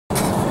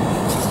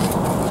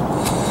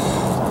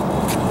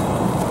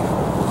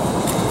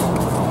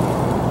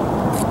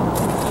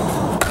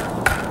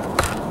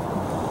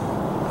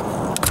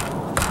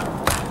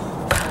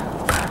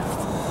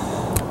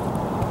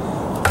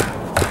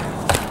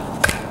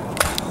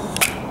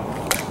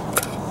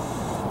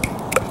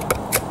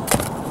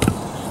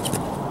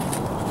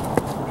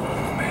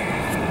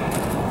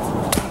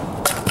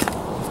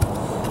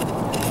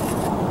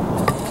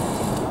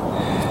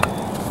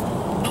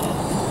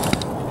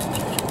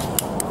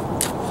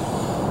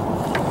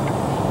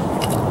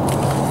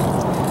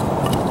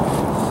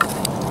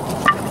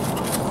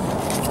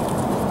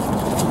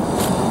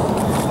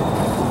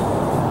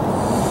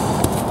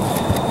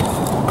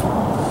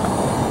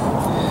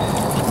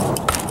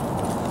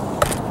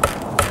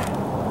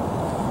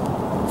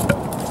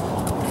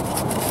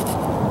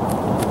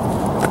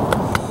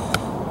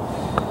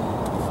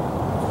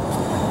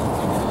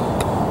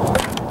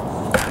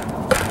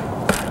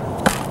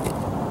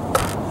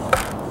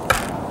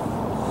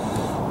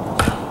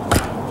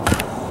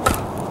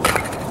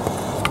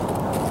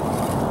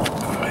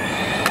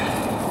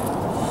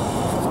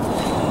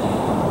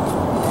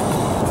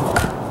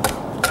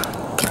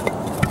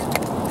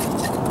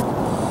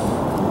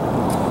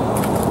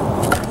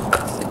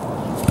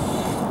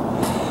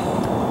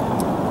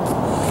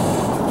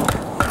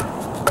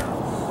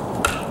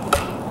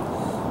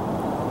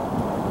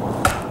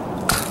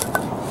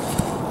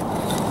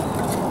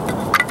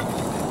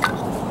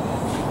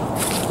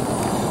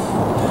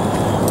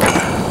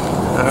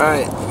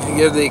Alright,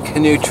 give the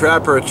canoe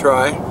trapper a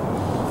try.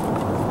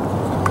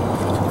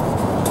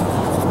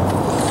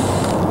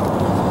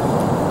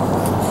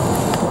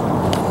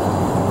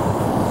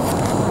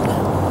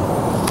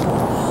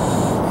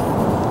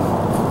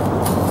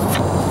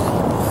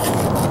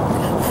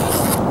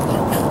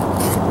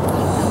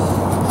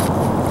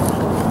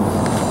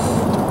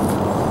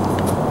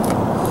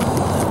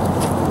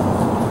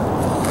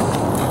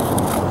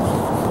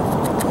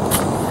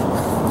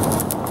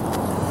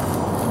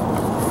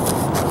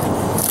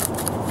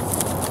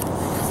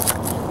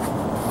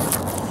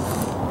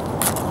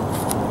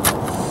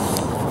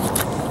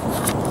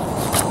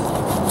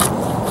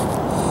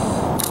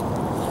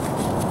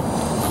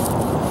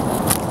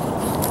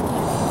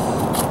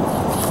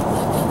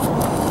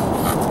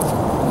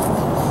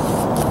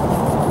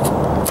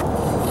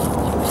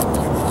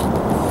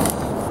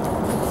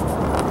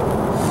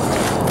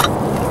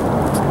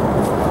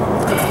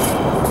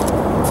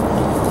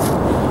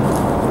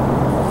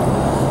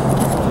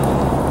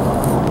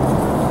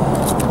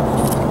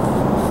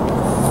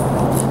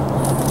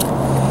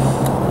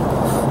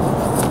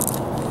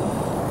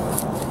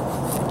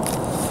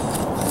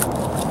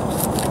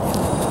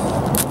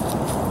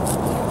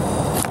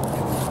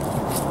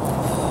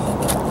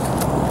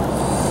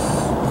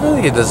 I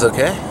think it does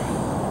okay.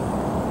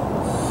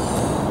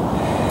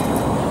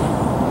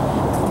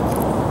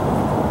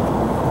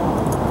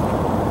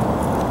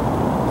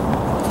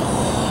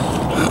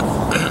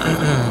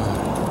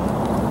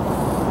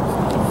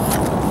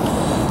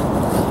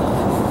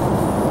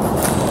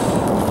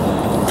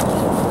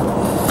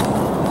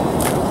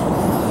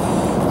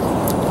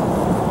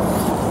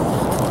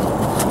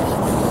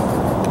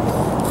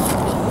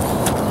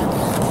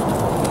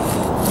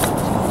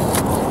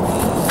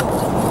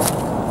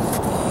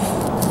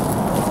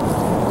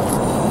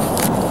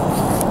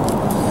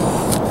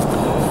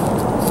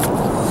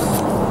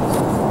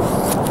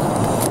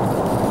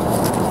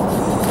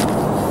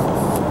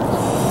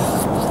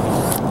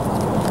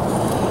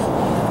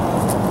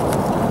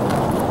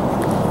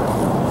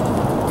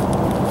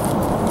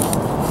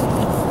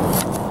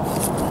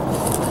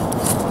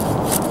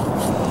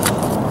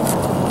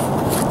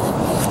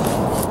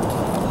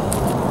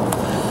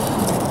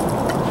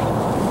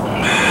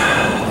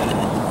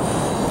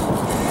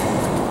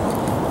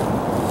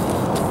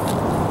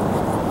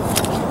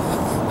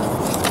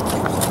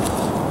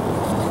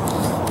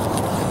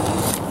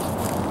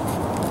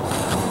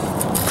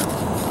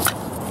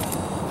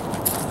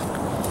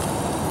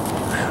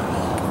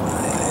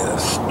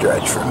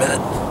 Stretch for a minute.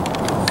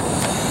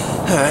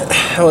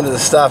 Alright, I wanted to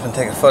stop and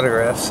take a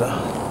photograph, so.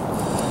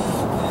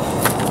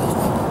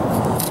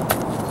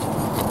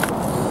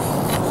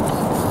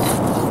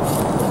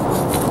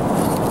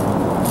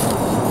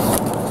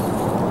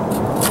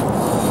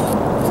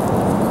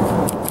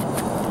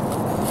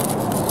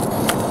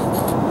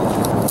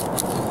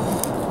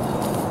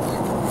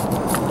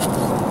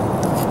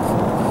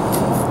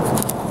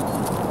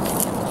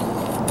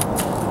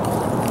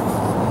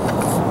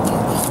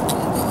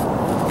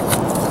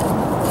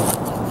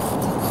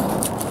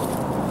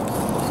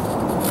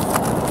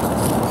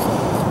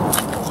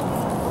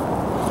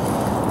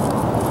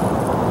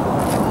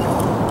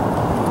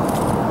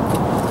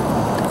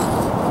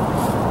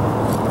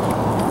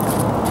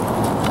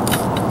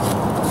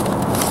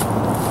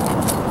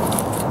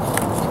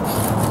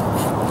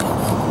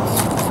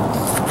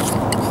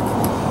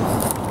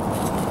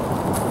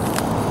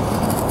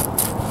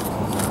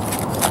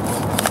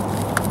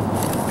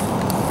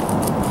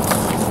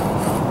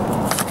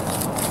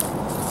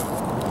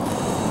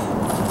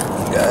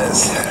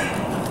 Guys,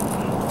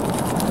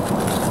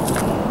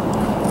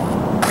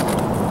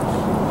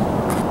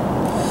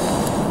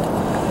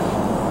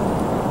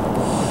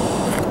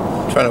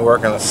 trying to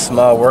work on a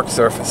small work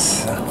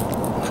surface.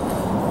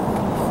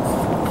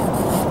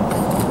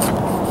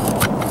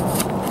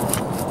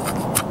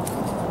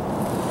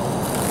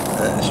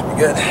 That should be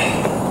good.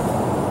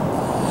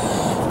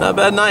 Not a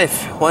bad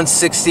knife.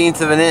 1/16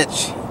 of an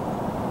inch.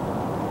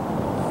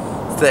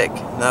 Thick.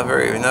 Not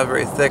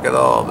very thick at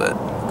all, but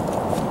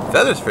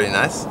feather's pretty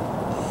nice.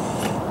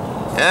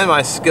 And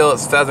my skill at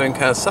feathering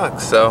kind of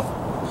sucks, so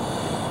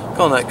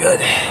calling that good.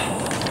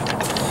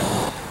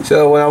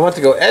 So when I went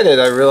to go edit,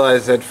 I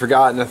realized I'd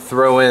forgotten to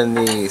throw in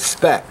the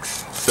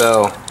specs.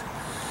 So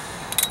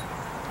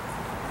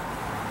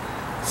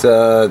it's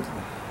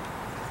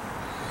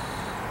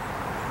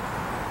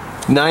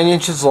 9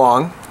 inches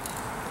long,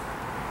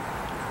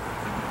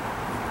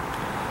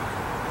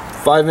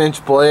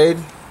 5-inch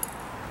blade,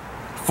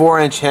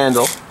 4-inch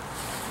handle.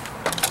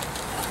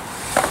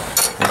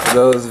 For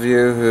those of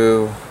you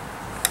who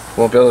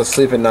won't be able to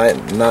sleep at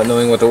night not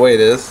knowing what the weight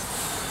is,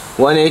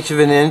 1/8 of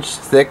an inch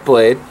thick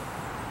blade.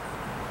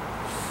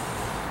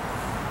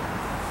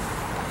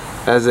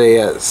 Has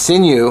a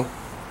sinew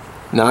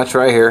notch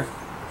right here.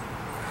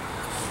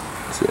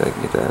 Let's see if I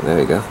can get that. There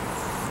you go.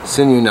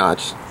 Sinew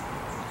notch.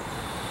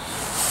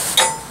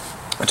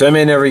 Which I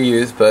may never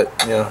use, but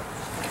you know.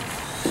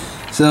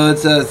 So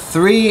it's a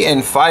 3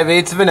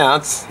 5/8 of an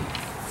ounce.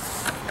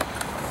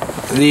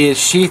 The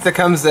sheath that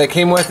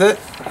came with it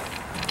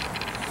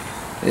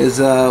is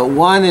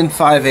 1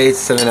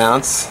 5/8 of an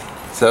ounce.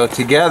 So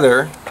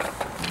together,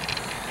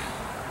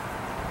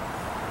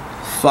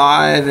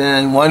 5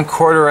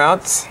 1/4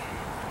 ounce.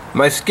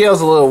 My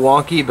scale's a little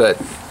wonky, but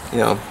you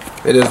know,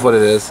 it is what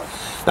it is.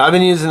 Now, I've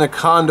been using a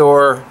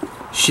Condor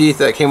sheath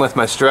that came with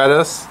my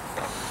Stratos,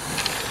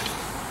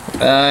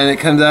 and it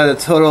comes out a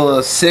total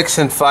of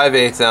 6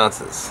 5/8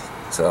 ounces.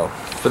 So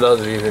for those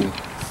of you who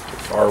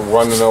are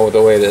wanting to know what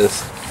the weight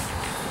is,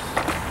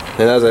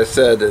 and as I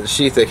said, the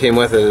sheath that came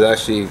with it is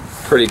actually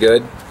pretty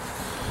good.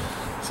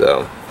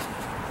 So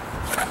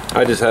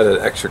I just had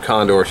an extra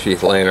Condor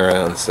sheath laying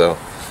around, so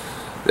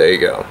there you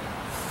go.